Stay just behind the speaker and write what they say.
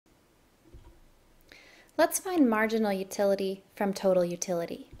Let's find marginal utility from total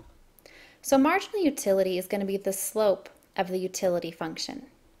utility. So marginal utility is going to be the slope of the utility function.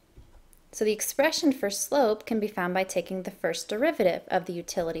 So the expression for slope can be found by taking the first derivative of the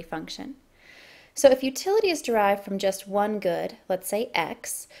utility function. So if utility is derived from just one good, let's say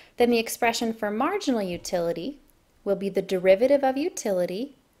x, then the expression for marginal utility will be the derivative of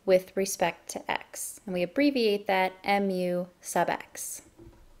utility with respect to x. And we abbreviate that mu sub x.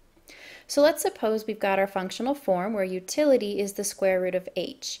 So let's suppose we've got our functional form where utility is the square root of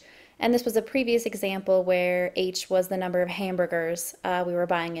h. And this was a previous example where h was the number of hamburgers we were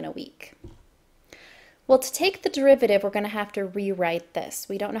buying in a week. Well, to take the derivative, we're going to have to rewrite this.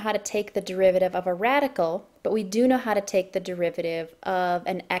 We don't know how to take the derivative of a radical, but we do know how to take the derivative of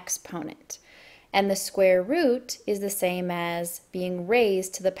an exponent. And the square root is the same as being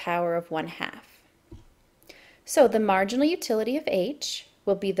raised to the power of 1/2. So the marginal utility of h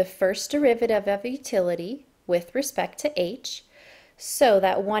will be the first derivative of utility with respect to h. So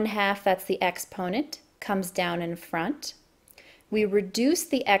that 1/2, that's the exponent, comes down in front. We reduce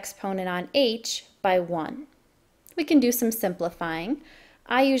the exponent on h by 1. We can do some simplifying.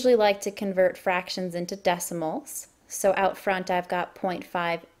 I usually like to convert fractions into decimals. So out front I've got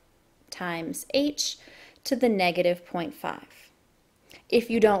 0.5 times h to the negative 0.5.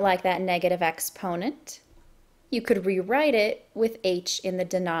 If you don't like that negative exponent, you could rewrite it with h in the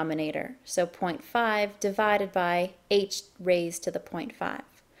denominator. So 0.5 divided by h raised to the 0.5.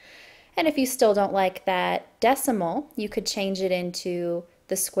 And if you still don't like that decimal, you could change it into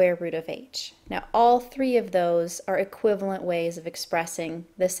the square root of h. Now all three of those are equivalent ways of expressing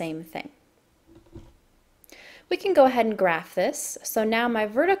the same thing. We can go ahead and graph this. So now my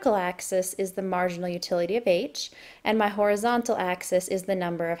vertical axis is the marginal utility of h, and my horizontal axis is the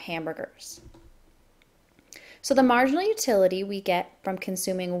number of hamburgers. So the marginal utility we get from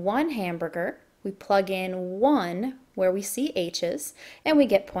consuming one hamburger, we plug in 1 where we see h's, and we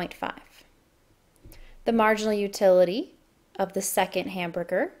get 0.5. The marginal utility of the second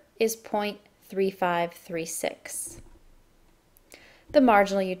hamburger is 0.3536. The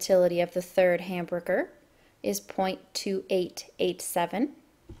marginal utility of the third hamburger is 0.2887.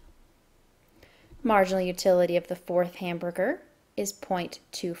 Marginal utility of the fourth hamburger is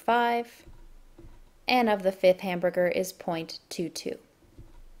 0.25. And of the fifth hamburger is 0.22.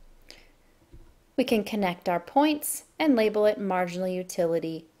 We can connect our points and label it marginal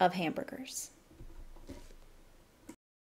utility of hamburgers.